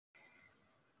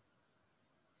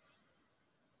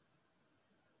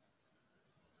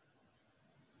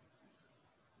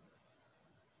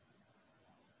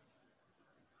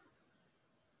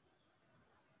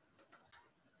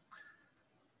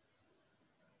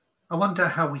I wonder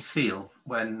how we feel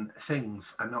when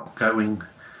things are not going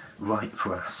right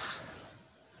for us,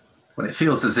 when it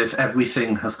feels as if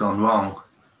everything has gone wrong.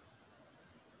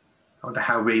 I wonder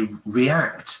how we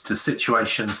react to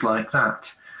situations like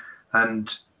that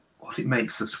and what it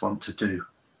makes us want to do.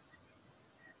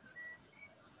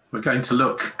 We're going to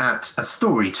look at a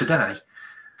story today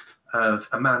of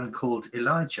a man called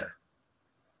Elijah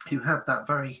who had that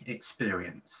very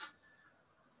experience.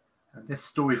 And this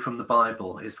story from the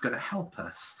Bible is going to help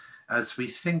us as we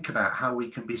think about how we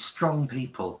can be strong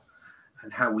people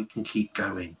and how we can keep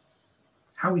going,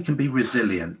 how we can be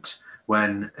resilient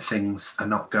when things are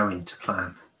not going to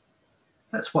plan.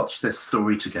 Let's watch this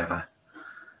story together,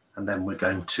 and then we're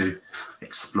going to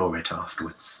explore it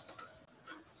afterwards.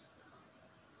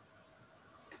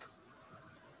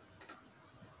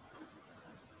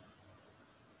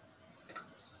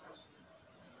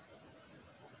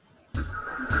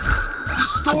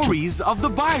 Stories of the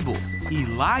Bible.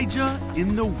 Elijah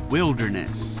in the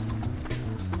wilderness.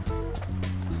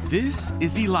 This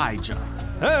is Elijah.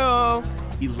 Hello.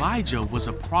 Elijah was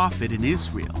a prophet in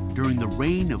Israel during the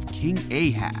reign of King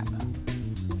Ahab.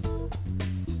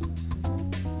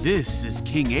 This is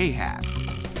King Ahab.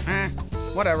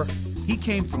 Whatever. He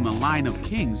came from a line of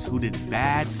kings who did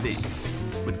bad things,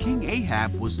 but King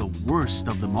Ahab was the worst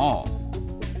of them all.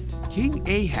 King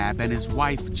Ahab and his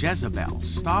wife Jezebel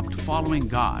stopped following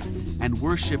God and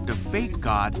worshipped a fake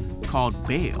god called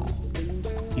Baal.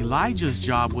 Elijah's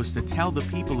job was to tell the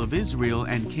people of Israel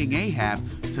and King Ahab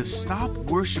to stop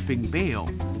worshiping Baal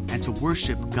and to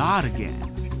worship God again.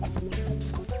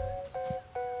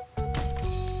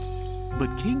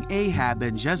 But King Ahab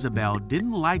and Jezebel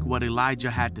didn't like what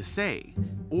Elijah had to say,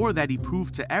 or that he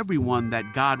proved to everyone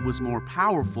that God was more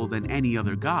powerful than any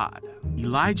other god.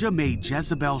 Elijah made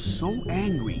Jezebel so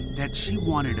angry that she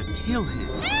wanted to kill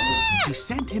him. She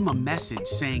sent him a message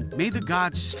saying, "May the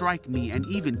gods strike me and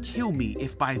even kill me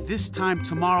if by this time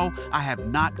tomorrow I have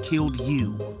not killed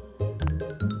you."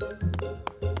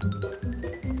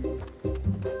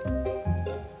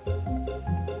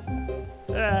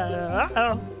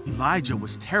 Elijah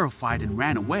was terrified and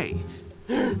ran away.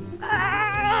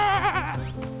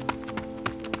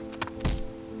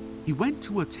 He went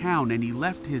to a town and he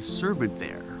left his servant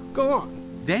there. Go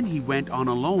on. Then he went on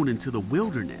alone into the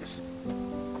wilderness.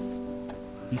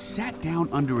 He sat down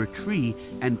under a tree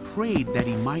and prayed that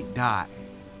he might die.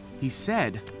 He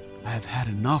said, "I have had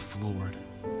enough, Lord."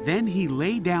 Then he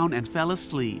lay down and fell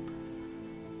asleep.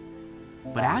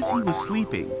 But as he was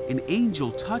sleeping, an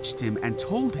angel touched him and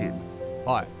told him,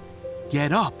 What?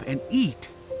 "Get up and eat."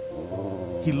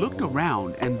 He looked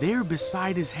around, and there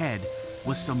beside his head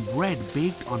was some bread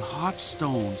baked on hot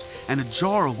stones and a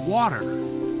jar of water.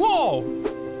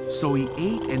 Whoa! So he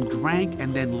ate and drank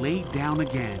and then laid down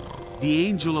again. The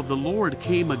angel of the Lord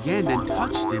came again and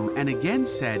touched him and again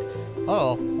said,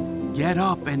 Oh. "Get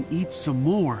up and eat some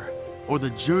more, or the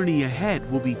journey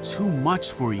ahead will be too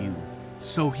much for you."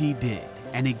 So he did,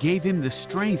 and it gave him the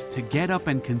strength to get up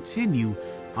and continue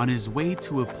on his way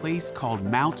to a place called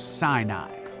Mount Sinai.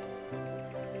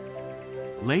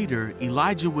 Later,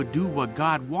 Elijah would do what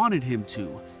God wanted him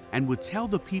to and would tell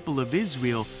the people of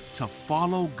Israel to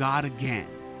follow God again.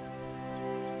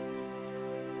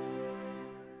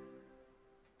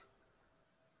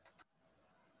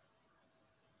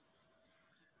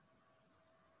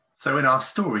 So in our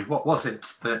story, what was it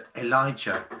that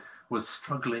Elijah was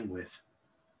struggling with?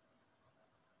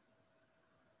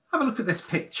 Have a look at this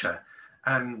picture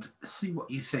and see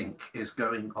what you think is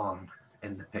going on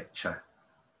in the picture.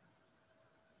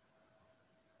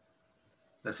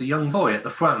 There's a young boy at the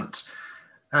front,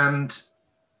 and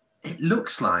it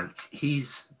looks like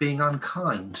he's being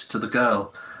unkind to the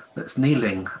girl that's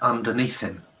kneeling underneath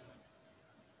him.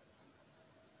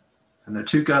 And there are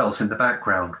two girls in the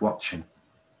background watching.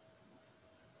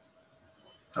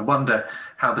 I wonder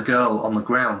how the girl on the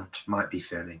ground might be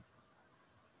feeling.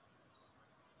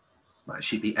 Might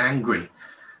she be angry?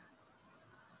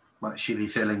 Might she be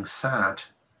feeling sad?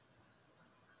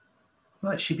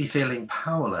 Might she be feeling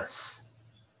powerless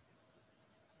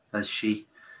as she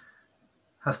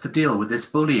has to deal with this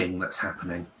bullying that's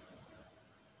happening?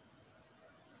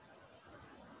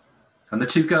 And the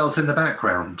two girls in the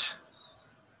background,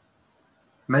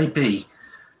 maybe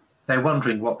they're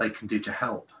wondering what they can do to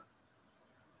help.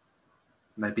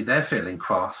 Maybe they're feeling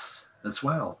cross as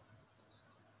well.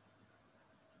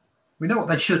 We know what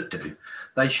they should do.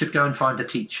 They should go and find a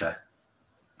teacher,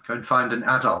 go and find an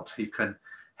adult who can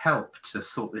help to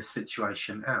sort this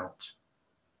situation out.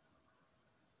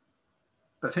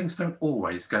 But things don't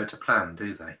always go to plan,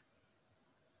 do they?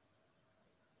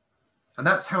 And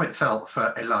that's how it felt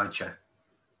for Elijah.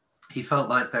 He felt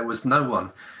like there was no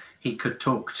one he could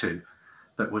talk to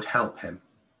that would help him.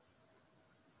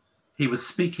 He was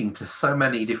speaking to so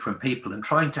many different people and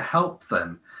trying to help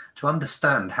them to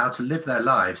understand how to live their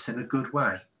lives in a good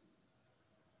way.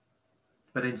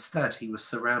 But instead, he was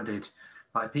surrounded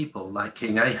by people like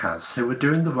King Ahaz, who were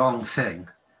doing the wrong thing,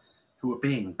 who were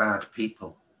being bad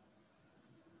people.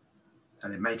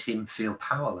 And it made him feel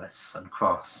powerless and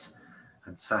cross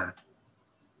and sad.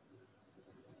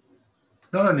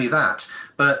 Not only that,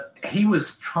 but he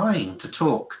was trying to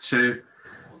talk to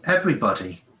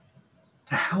everybody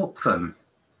to help them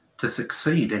to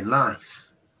succeed in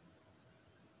life.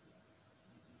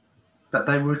 But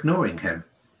they were ignoring him,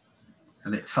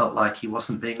 and it felt like he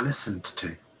wasn't being listened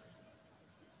to.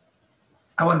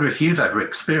 I wonder if you've ever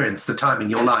experienced a time in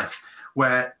your life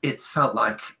where it's felt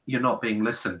like you're not being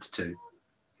listened to,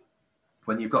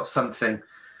 when you've got something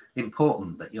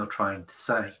important that you're trying to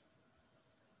say.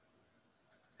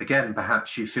 Again,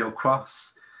 perhaps you feel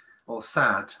cross or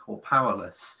sad or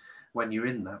powerless when you're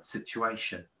in that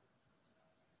situation.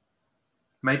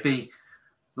 Maybe,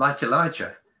 like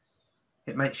Elijah,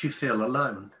 it makes you feel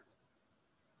alone.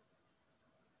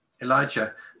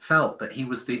 Elijah felt that he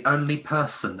was the only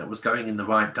person that was going in the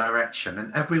right direction,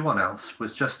 and everyone else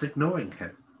was just ignoring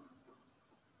him.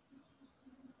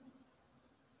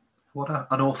 What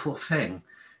an awful thing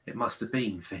it must have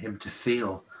been for him to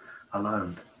feel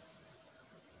alone.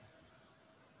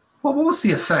 What was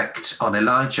the effect on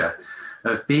Elijah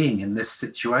of being in this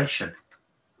situation?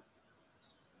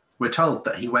 We're told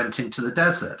that he went into the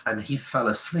desert and he fell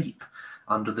asleep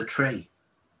under the tree.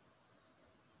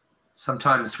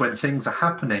 Sometimes when things are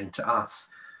happening to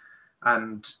us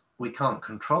and we can't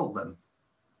control them,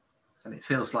 and it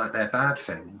feels like they're bad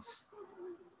things,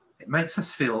 it makes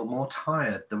us feel more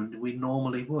tired than we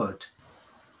normally would.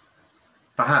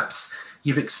 Perhaps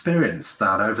you've experienced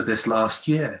that over this last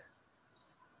year.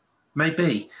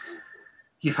 Maybe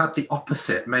you've had the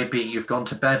opposite. Maybe you've gone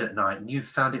to bed at night and you've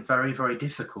found it very, very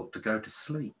difficult to go to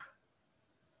sleep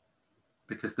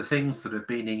because the things that have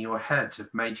been in your head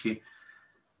have made you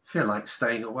feel like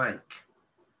staying awake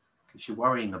because you're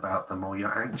worrying about them or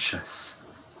you're anxious.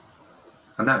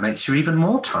 And that makes you even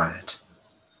more tired.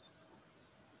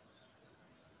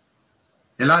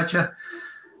 Elijah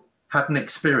had an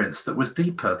experience that was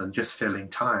deeper than just feeling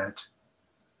tired.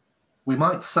 We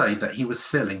might say that he was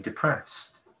feeling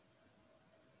depressed.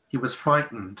 He was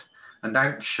frightened and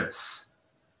anxious.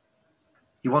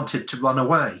 He wanted to run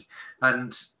away,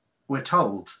 and we're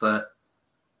told that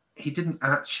he didn't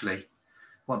actually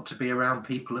want to be around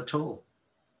people at all.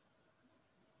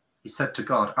 He said to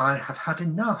God, "I have had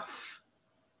enough."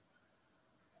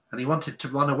 And he wanted to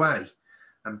run away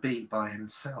and be by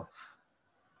himself.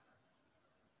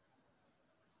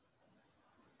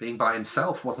 Being by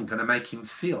himself wasn't going to make him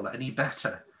feel any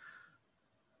better.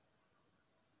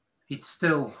 He'd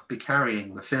still be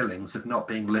carrying the feelings of not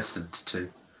being listened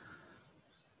to,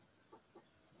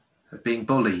 of being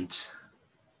bullied,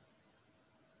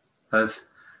 of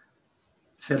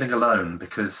feeling alone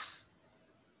because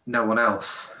no one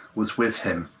else was with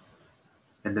him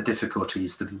in the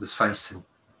difficulties that he was facing.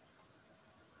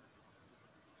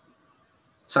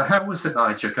 So how was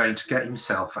Elijah going to get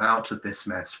himself out of this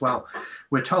mess? Well,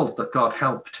 we're told that God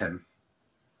helped him.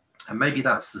 And maybe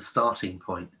that's the starting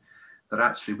point, that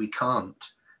actually we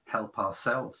can't help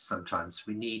ourselves sometimes.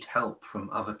 We need help from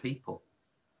other people.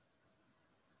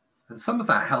 And some of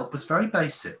that help was very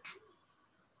basic.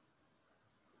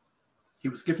 He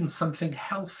was given something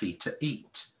healthy to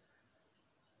eat.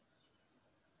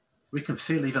 We can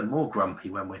feel even more grumpy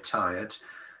when we're tired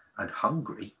and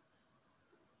hungry.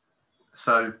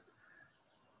 So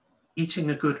eating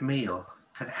a good meal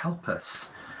can help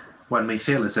us when we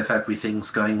feel as if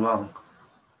everything's going wrong.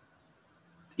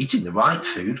 Eating the right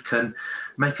food can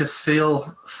make us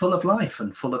feel full of life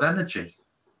and full of energy.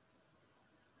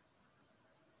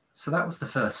 So that was the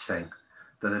first thing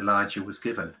that Elijah was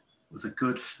given, was a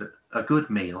good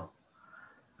meal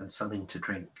and something to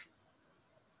drink.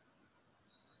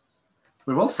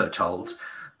 We're also told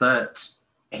that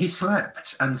he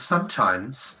slept, and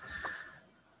sometimes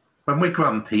when we're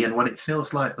grumpy and when it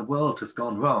feels like the world has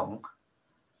gone wrong,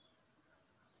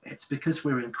 it's because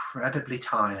we're incredibly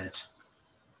tired.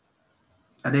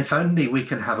 And if only we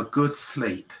can have a good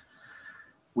sleep,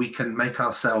 we can make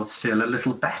ourselves feel a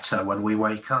little better when we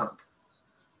wake up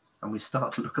and we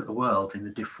start to look at the world in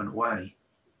a different way.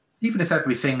 Even if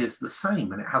everything is the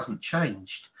same and it hasn't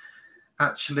changed,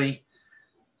 actually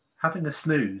having a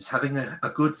snooze, having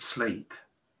a good sleep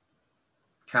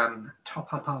can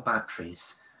top up our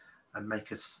batteries and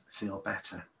make us feel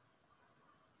better.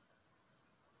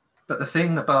 But the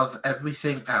thing above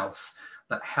everything else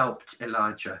that helped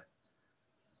Elijah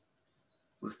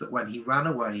was that when he ran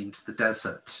away into the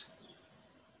desert,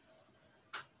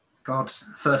 God,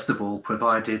 first of all,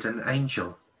 provided an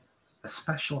angel, a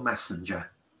special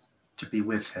messenger, to be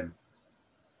with him.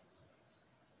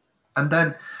 And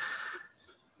then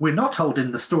we're not told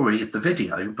in the story of the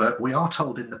video, but we are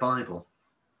told in the Bible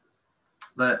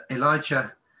that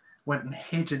Elijah went and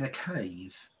hid in a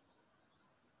cave.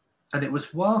 And it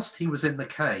was whilst he was in the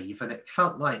cave, and it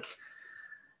felt like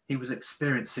he was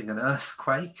experiencing an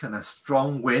earthquake and a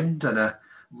strong wind and a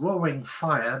roaring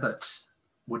fire that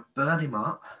would burn him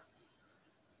up.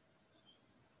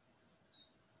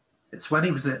 It's when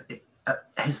he was at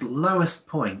his lowest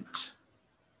point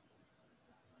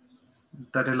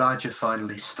that Elijah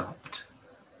finally stopped.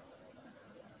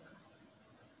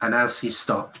 And as he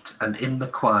stopped, and in the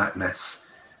quietness,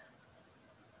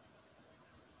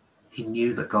 he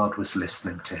knew that God was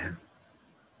listening to him.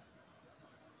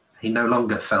 He no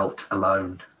longer felt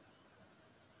alone.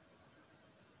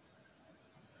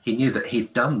 He knew that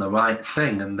he'd done the right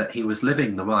thing and that he was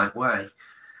living the right way.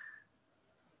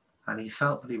 And he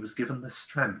felt that he was given the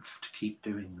strength to keep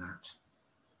doing that.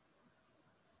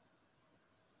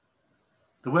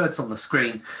 The words on the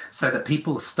screen say that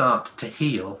people start to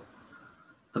heal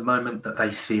the moment that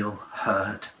they feel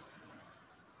heard.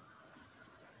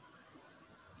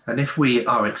 And if we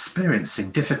are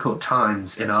experiencing difficult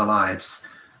times in our lives,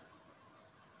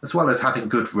 as well as having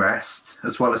good rest,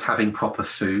 as well as having proper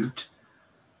food,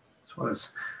 as well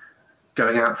as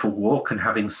going out for a walk and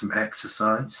having some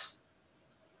exercise,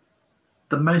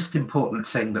 the most important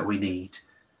thing that we need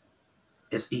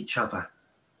is each other.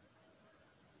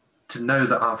 To know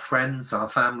that our friends, our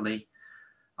family,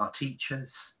 our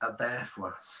teachers are there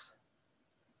for us.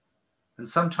 And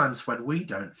sometimes when we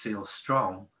don't feel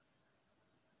strong,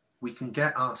 we can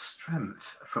get our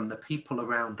strength from the people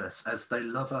around us as they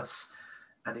love us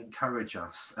and encourage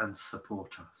us and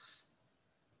support us.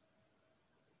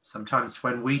 Sometimes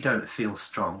when we don't feel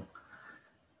strong,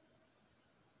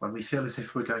 when we feel as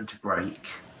if we're going to break,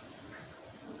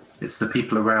 it's the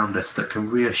people around us that can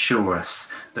reassure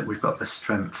us that we've got the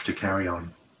strength to carry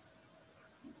on.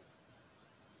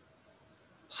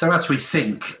 So as we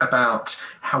think about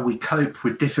how we cope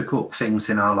with difficult things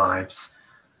in our lives,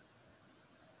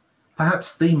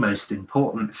 perhaps the most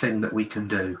important thing that we can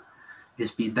do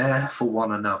is be there for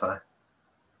one another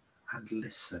and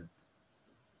listen.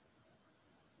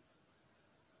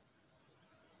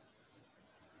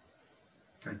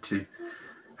 I'm going to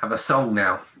have a song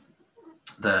now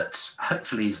that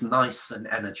hopefully is nice and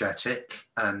energetic,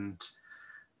 and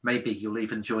maybe you'll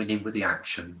even join in with the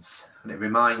actions. And it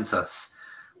reminds us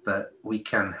that we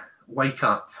can wake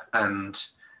up and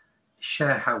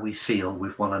share how we feel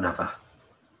with one another.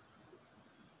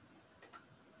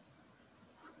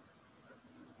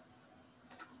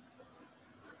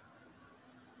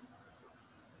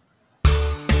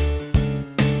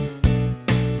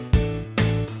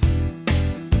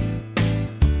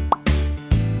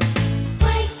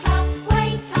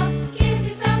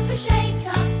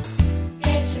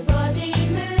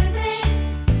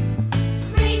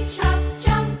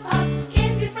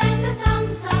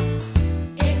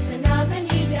 It's another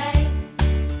new day.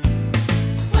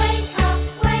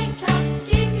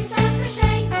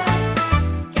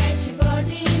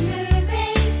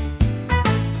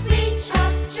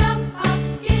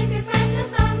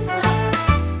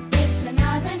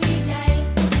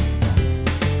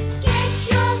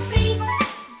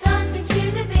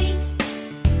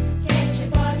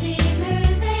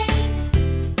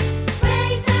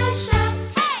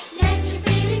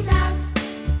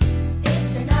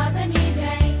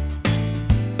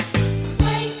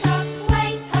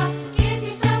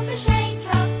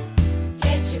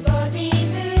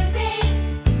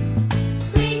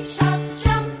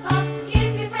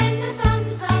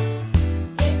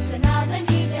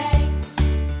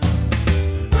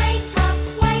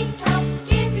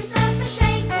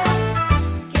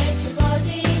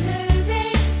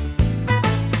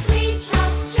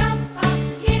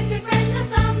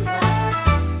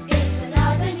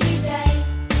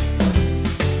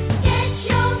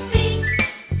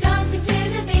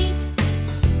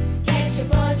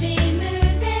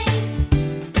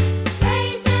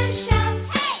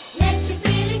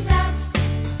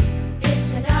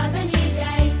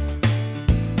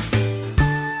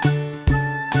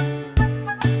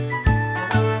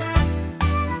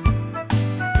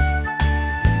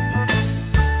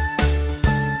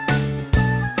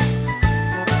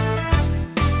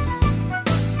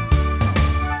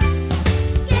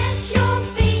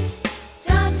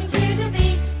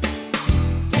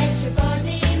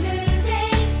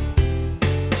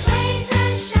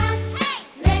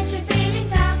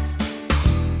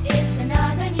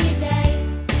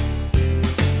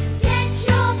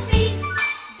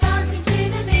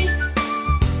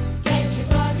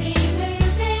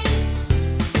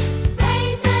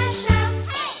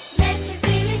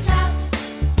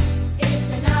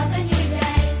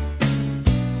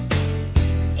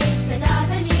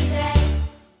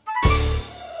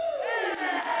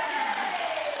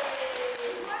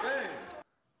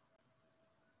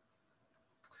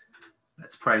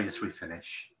 pray as we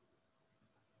finish.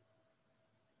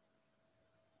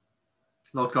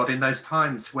 Lord God, in those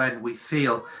times when we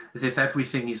feel as if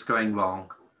everything is going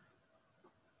wrong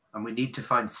and we need to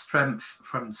find strength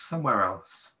from somewhere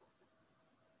else,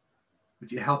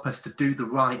 would you help us to do the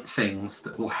right things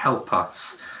that will help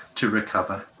us to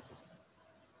recover?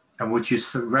 And would you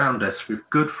surround us with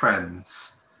good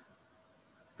friends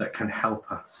that can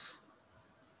help us?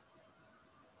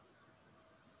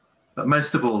 But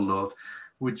most of all, Lord,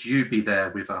 would you be there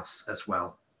with us as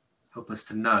well? Help us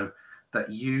to know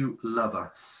that you love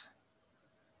us,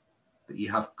 that you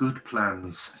have good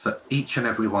plans for each and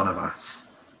every one of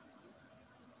us,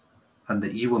 and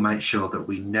that you will make sure that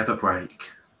we never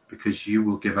break, because you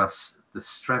will give us the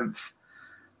strength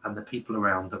and the people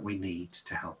around that we need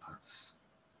to help us.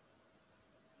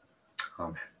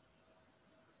 Amen.